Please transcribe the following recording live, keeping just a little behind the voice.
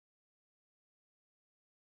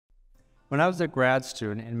When I was a grad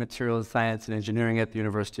student in materials science and engineering at the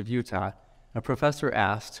University of Utah, a professor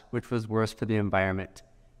asked which was worse for the environment,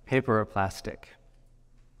 paper or plastic.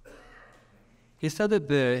 He said that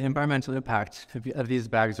the environmental impact of these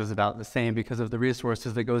bags was about the same because of the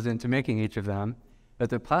resources that goes into making each of them, but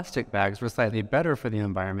the plastic bags were slightly better for the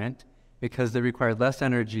environment because they required less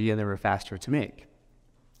energy and they were faster to make.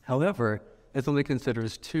 However, this only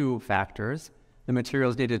considers two factors, the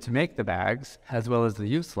materials needed to make the bags, as well as the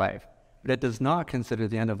use life, but it does not consider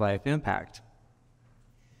the end-of-life impact.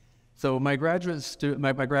 So my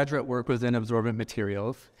graduate work was in absorbent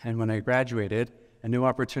materials, and when I graduated, a new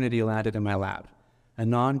opportunity landed in my lab. A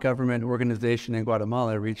non-government organization in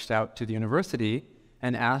Guatemala reached out to the university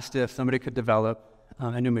and asked if somebody could develop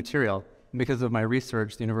a new material. And because of my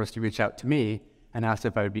research, the university reached out to me and asked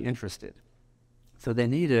if I would be interested. So they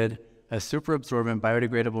needed a super absorbent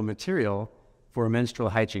biodegradable material for menstrual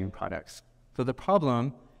hygiene products. So the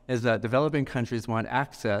problem is that developing countries want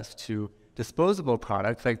access to disposable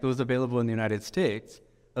products like those available in the United States,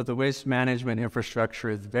 but the waste management infrastructure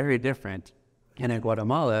is very different. And in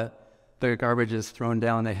Guatemala, the garbage is thrown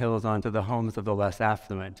down the hills onto the homes of the less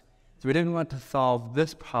affluent. So we didn't want to solve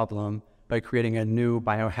this problem by creating a new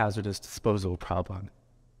biohazardous disposal problem.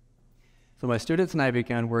 So my students and I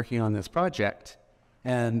began working on this project,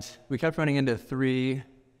 and we kept running into three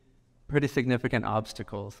pretty significant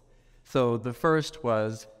obstacles. So the first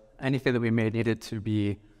was anything that we made needed to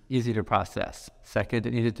be easy to process. Second,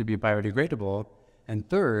 it needed to be biodegradable. And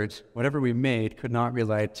third, whatever we made could not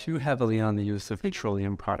rely too heavily on the use of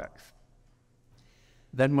petroleum products.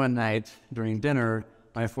 Then one night during dinner,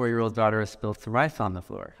 my 4-year-old daughter spilled some rice on the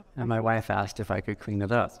floor, and my wife asked if I could clean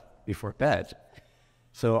it up before bed.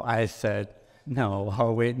 So I said, no,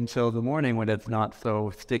 I'll wait until the morning when it's not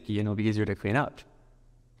so sticky and it'll be easier to clean up.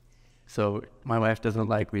 So my wife doesn't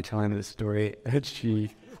like me telling this story, and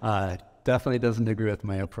she definitely doesn't agree with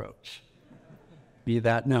my approach. Be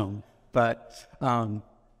that known. But the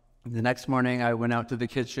next morning I went out to the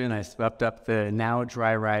kitchen, I swept up the now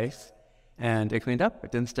dry rice, and it cleaned up.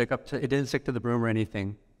 It didn't stick to the broom or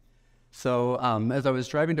anything. So as I was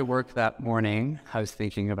driving to work that morning, I was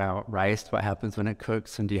thinking about rice, what happens when it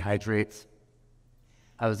cooks and dehydrates.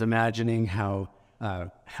 I was imagining how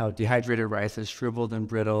dehydrated rice is shriveled and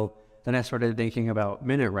brittle. Then I started thinking about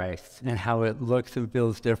minute rice and how it looks and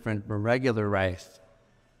feels different from regular rice.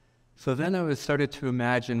 So then I started to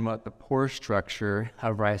imagine what the pore structure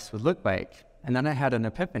of rice would look like. And then I had an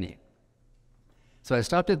epiphany. So I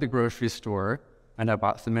stopped at the grocery store and I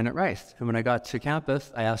bought some minute rice. And when I got to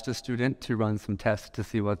campus, I asked a student to run some tests to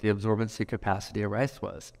see what the absorbency capacity of rice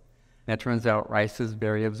was. And it turns out rice is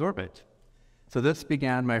very absorbent. So this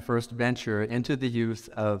began my first venture into the use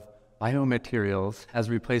of biomaterials as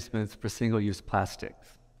replacements for single-use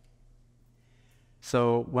plastics.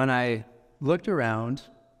 So when I looked around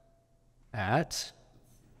at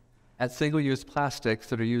single-use plastics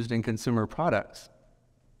that are used in consumer products,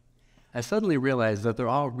 I suddenly realized that they're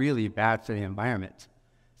all really bad for the environment.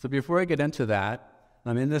 So before I get into that,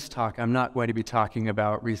 in this talk, I'm not going to be talking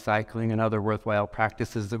about recycling and other worthwhile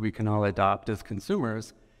practices that we can all adopt as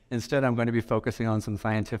consumers. Instead, I'm going to be focusing on some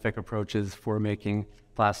scientific approaches for making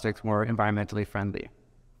plastics more environmentally friendly.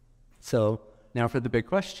 So now for the big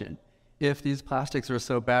question. If these plastics are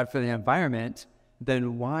so bad for the environment,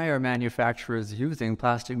 then why are manufacturers using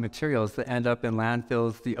plastic materials that end up in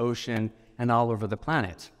landfills, the ocean, and all over the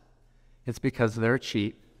planet? It's because they're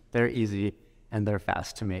cheap, they're easy, and they're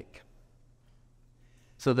fast to make.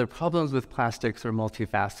 So the problems with plastics are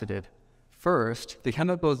multifaceted. First, the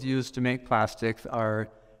chemicals used to make plastics are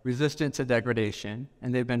resistant to degradation,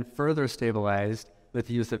 and they've been further stabilized with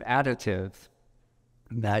the use of additives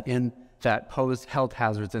that pose health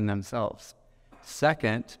hazards in themselves.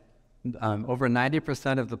 Second, over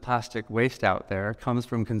 90% of the plastic waste out there comes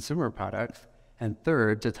from consumer products. And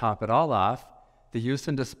third, to top it all off, the use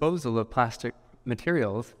and disposal of plastic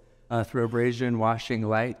materials through abrasion, washing,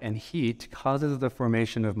 light, and heat causes the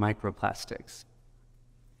formation of microplastics.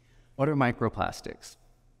 What are microplastics?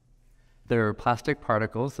 They're plastic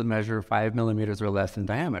particles that measure 5 millimeters or less in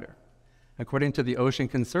diameter. According to the Ocean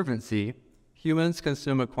Conservancy, humans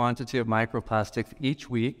consume a quantity of microplastics each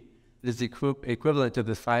week that is equivalent to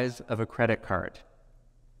the size of a credit card.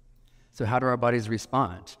 So how do our bodies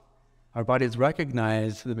respond? Our bodies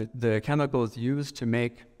recognize the chemicals used to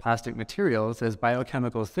make plastic materials as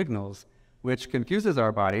biochemical signals, which confuses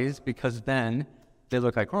our bodies because then they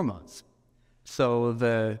look like hormones. So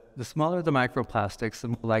the smaller the microplastics, the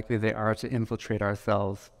more likely they are to infiltrate our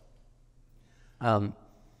cells.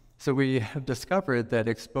 So we have discovered that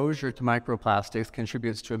exposure to microplastics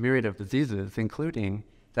contributes to a myriad of diseases, including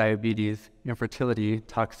diabetes, infertility,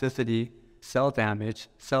 toxicity, cell damage,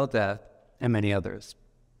 cell death, and many others.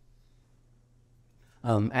 We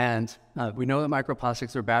know that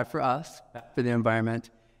microplastics are bad for us, bad for the environment,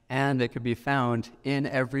 and they could be found in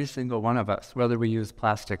every single one of us, whether we use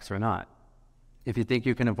plastics or not. If you think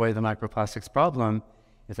you can avoid the microplastics problem,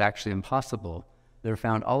 it's actually impossible. They're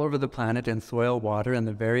found all over the planet in soil, water, and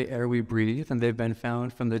the very air we breathe, and they've been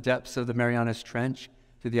found from the depths of the Marianas Trench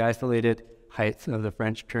to the isolated heights of the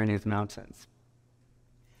French Pyrenees Mountains.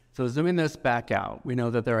 So zooming this back out, we know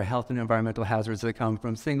that there are health and environmental hazards that come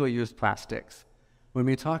from single-use plastics. When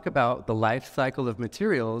we talk about the life cycle of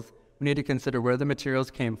materials, we need to consider where the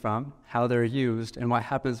materials came from, how they're used, and what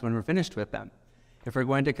happens when we're finished with them. If we're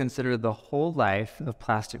going to consider the whole life of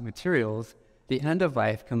plastic materials, the end of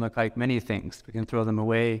life can look like many things. We can throw them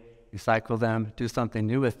away, recycle them, do something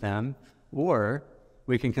new with them, or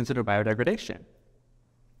we can consider biodegradation.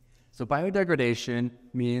 So biodegradation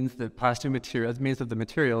means that the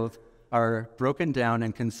materials are broken down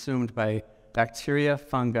and consumed by bacteria,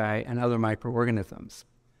 fungi, and other microorganisms.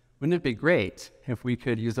 Wouldn't it be great if we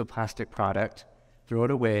could use a plastic product, throw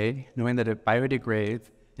it away, knowing that it biodegrades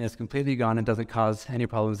and it's completely gone and doesn't cause any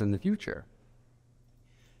problems in the future?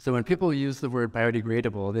 So when people use the word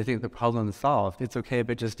biodegradable, they think the problem is solved. It's okay if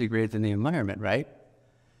it just degrades in the environment, right?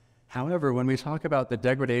 However, when we talk about the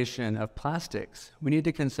degradation of plastics, we need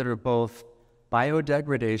to consider both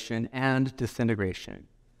biodegradation and disintegration.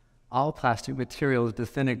 All plastic materials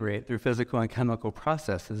disintegrate through physical and chemical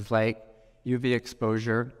processes like UV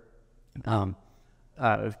exposure,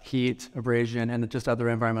 heat, abrasion, and just other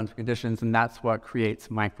environmental conditions, and that's what creates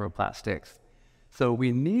microplastics. So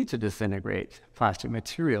we need to disintegrate plastic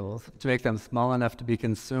materials to make them small enough to be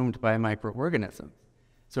consumed by microorganisms.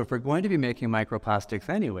 So if we're going to be making microplastics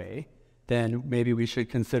anyway, then maybe we should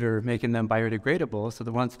consider making them biodegradable so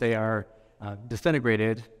that once they are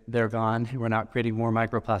disintegrated, they're gone, and we're not creating more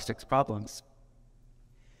microplastics problems.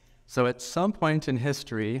 So at some point in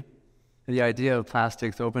history, the idea of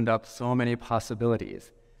plastics opened up so many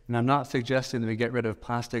possibilities. And I'm not suggesting that we get rid of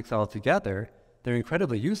plastics altogether. They're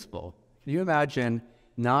incredibly useful. Can you imagine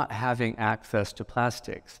not having access to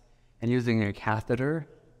plastics and using a catheter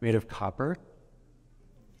made of copper?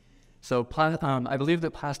 So I believe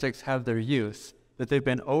that plastics have their use, but they've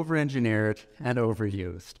been over-engineered and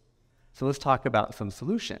overused. So let's talk about some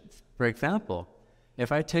solutions. For example,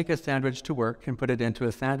 if I take a sandwich to work and put it into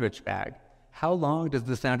a sandwich bag, how long does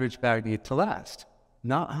the sandwich bag need to last?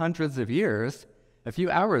 Not hundreds of years. A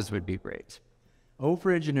few hours would be great.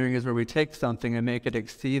 Over-engineering is where we take something and make it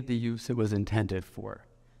exceed the use it was intended for.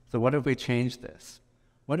 So what if we change this?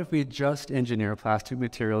 What if we just engineer plastic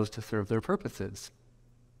materials to serve their purposes?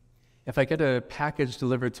 If I get a package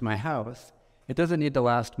delivered to my house, it doesn't need to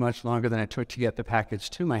last much longer than it took to get the package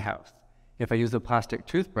to my house. If I use a plastic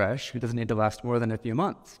toothbrush, it doesn't need to last more than a few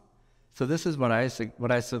months. So this is what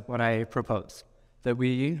I propose, that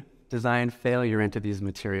we design failure into these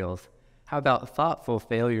materials. How about thoughtful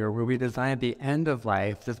failure, where we design the end of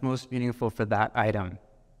life that's most meaningful for that item?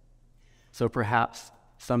 So perhaps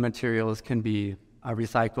some materials can be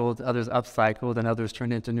recycled, others upcycled, and others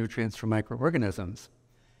turned into nutrients for microorganisms.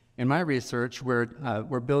 In my research, we're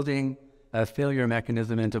building a failure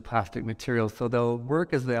mechanism into plastic materials, so they'll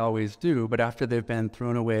work as they always do, but after they've been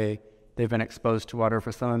thrown away, they've been exposed to water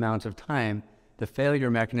for some amount of time, the failure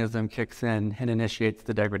mechanism kicks in and initiates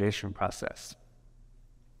the degradation process.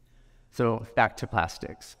 So back to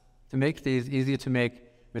plastics. To make these easy-to-make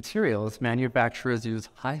materials, manufacturers use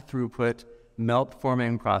high-throughput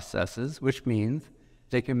melt-forming processes, which means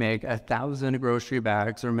they can make 1,000 grocery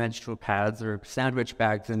bags or menstrual pads or sandwich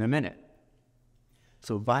bags in a minute.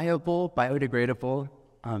 So viable, biodegradable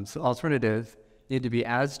alternatives need to be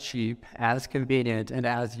as cheap, as convenient, and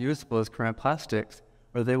as useful as current plastics,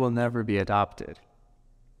 or they will never be adopted.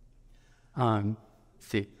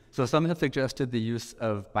 So some have suggested the use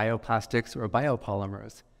of bioplastics or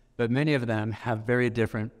biopolymers, but many of them have very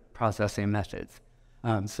different processing methods.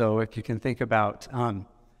 So if you can think about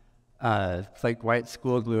like white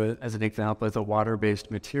school glue as an example, is a water-based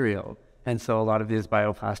material. And so a lot of these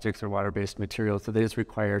bioplastics are water-based materials, so they just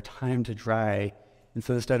require time to dry. And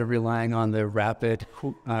so instead of relying on the rapid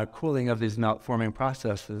cooling of these melt-forming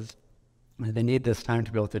processes, they need this time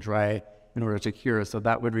to be able to dry in order to cure, so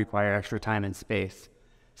that would require extra time and space.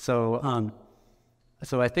 So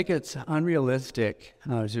I think it's unrealistic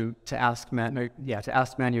to ask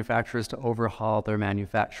manufacturers to overhaul their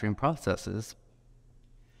manufacturing processes,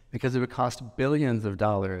 because it would cost billions of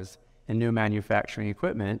dollars in new manufacturing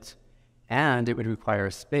equipment, and it would require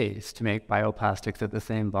space to make bioplastics at the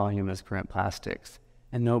same volume as current plastics,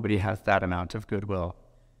 and nobody has that amount of goodwill.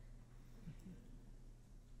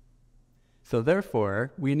 So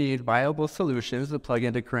therefore, we need viable solutions to plug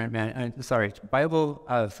into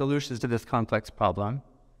viable solutions to this complex problem.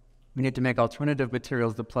 We need to make alternative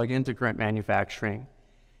materials to plug into current manufacturing.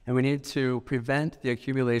 And we need to prevent the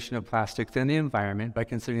accumulation of plastics in the environment by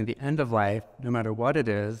considering the end of life, no matter what it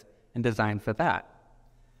is, and design for that.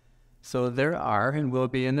 So there are, and will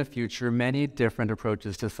be in the future, many different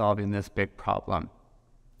approaches to solving this big problem.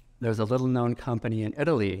 There's a little-known company in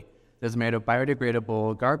Italy that's made a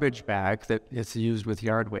biodegradable garbage bag that is used with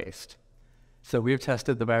yard waste. So we've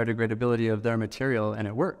tested the biodegradability of their material, and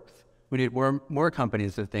it works. We need more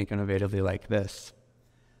companies that think innovatively like this.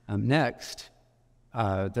 Next,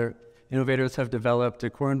 their innovators have developed a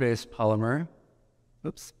corn-based polymer,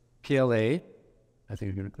 PLA,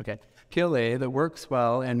 PLA that works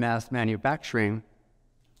well in mass manufacturing.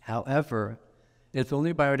 However, it's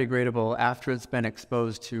only biodegradable after it's been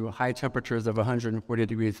exposed to high temperatures of 140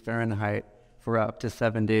 degrees Fahrenheit for up to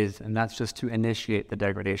 7 days, and that's just to initiate the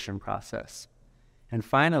degradation process. And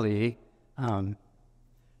finally,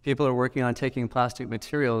 people are working on taking plastic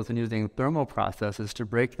materials and using thermal processes to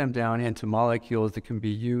break them down into molecules that can be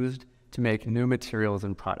used to make new materials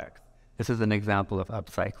and products. This is an example of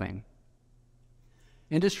upcycling.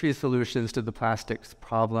 Industry solutions to the plastics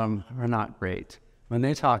problem are not great. When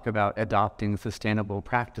they talk about adopting sustainable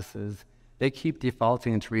practices, they keep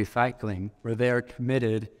defaulting to recycling, where they are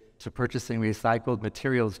committed to purchasing recycled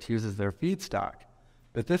materials to use as their feedstock.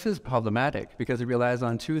 But this is problematic because it relies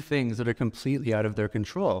on two things that are completely out of their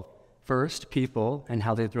control. First, people and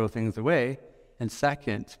how they throw things away. And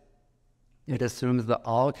second, it assumes that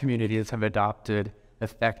all communities have adopted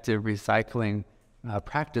effective recycling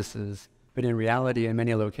practices. But in reality, in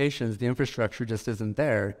many locations, the infrastructure just isn't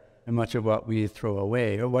there. And much of what we throw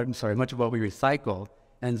away, much of what we recycle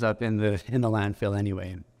ends up in the landfill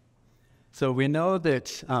anyway. So we know that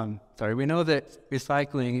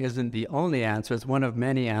recycling isn't the only answer. It's one of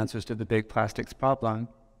many answers to the big plastics problem.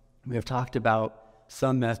 We have talked about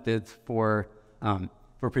some methods for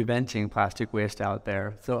preventing plastic waste out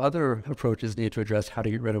there. So other approaches need to address how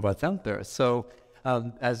to get rid of what's out there. So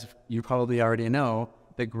as you probably already know,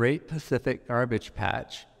 the Great Pacific Garbage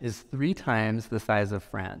Patch is 3 times the size of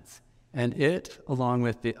France, and it, along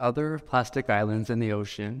with the other plastic islands in the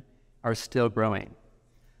ocean, are still growing.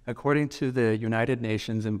 According to the United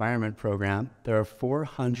Nations Environment Program, there are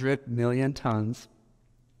 400 million tons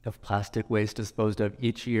of plastic waste disposed of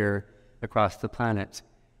each year across the planet,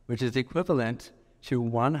 which is equivalent to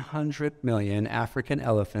 100 million African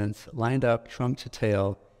elephants lined up trunk to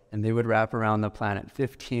tail, and they would wrap around the planet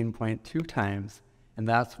 15.2 times. And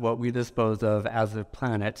that's what we dispose of as a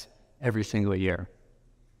planet every single year.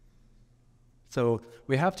 So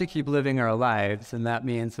we have to keep living our lives, and that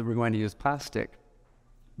means that we're going to use plastic.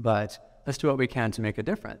 But let's do what we can to make a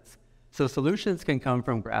difference. So solutions can come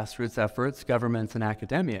from grassroots efforts, governments, and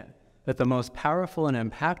academia. But the most powerful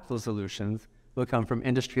and impactful solutions will come from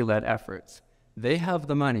industry-led efforts. They have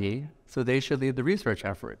the money, so they should lead the research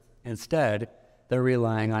effort. Instead, they're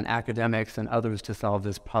relying on academics and others to solve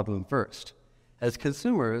this problem first. As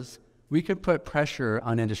consumers, we could put pressure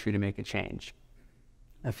on industry to make a change.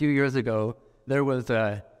 A few years ago, there was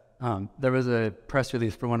a press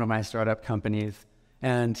release for one of my startup companies,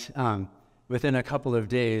 and within a couple of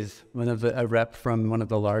days, a rep from one of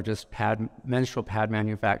the largest menstrual pad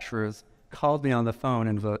manufacturers called me on the phone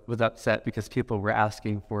and was upset because people were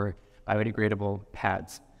asking for biodegradable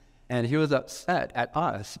pads. And he was upset at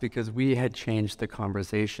us because we had changed the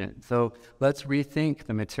conversation. So let's rethink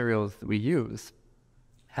the materials that we use,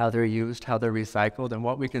 how they're used, how they're recycled, and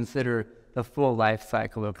what we consider the full life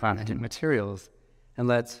cycle of plastic materials. And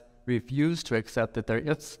let's refuse to accept that there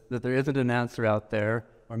isn't an answer out there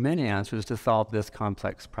or many answers to solve this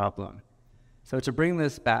complex problem. So to bring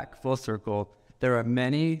this back full circle, there are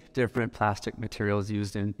many different plastic materials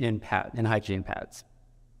used in hygiene pads.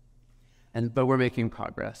 But we're making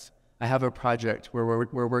progress. I have a project where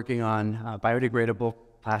we're working on biodegradable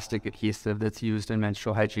plastic adhesive that's used in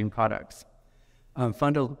menstrual hygiene products.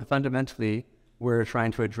 Fundamentally, we're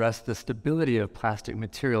trying to address the stability of plastic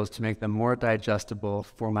materials to make them more digestible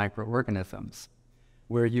for microorganisms.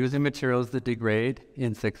 We're using materials that degrade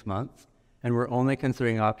in 6 months, and we're only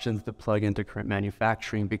considering options that plug into current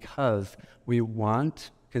manufacturing because we want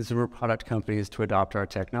consumer product companies to adopt our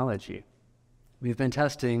technology. We've been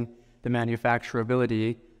testing the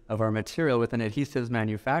manufacturability of our material with an adhesives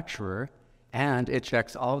manufacturer, and it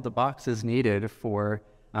checks all of the boxes needed for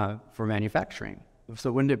manufacturing.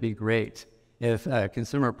 So wouldn't it be great if a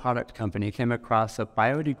consumer product company came across a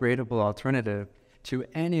biodegradable alternative to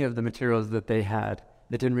any of the materials that they had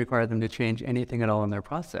that didn't require them to change anything at all in their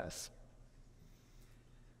process?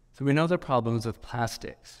 So we know the problems with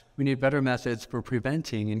plastics. We need better methods for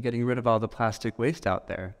preventing and getting rid of all the plastic waste out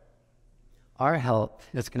there. Our health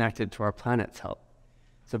is connected to our planet's health.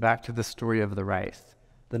 So back to the story of the rice.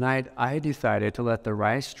 The night I decided to let the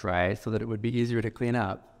rice dry so that it would be easier to clean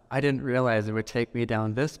up, I didn't realize it would take me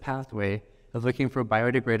down this pathway of looking for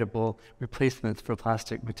biodegradable replacements for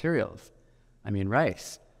plastic materials. I mean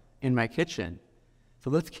rice, in my kitchen. So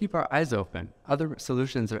let's keep our eyes open. Other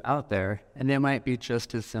solutions are out there, and they might be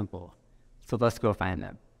just as simple. So let's go find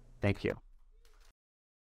them. Thank you.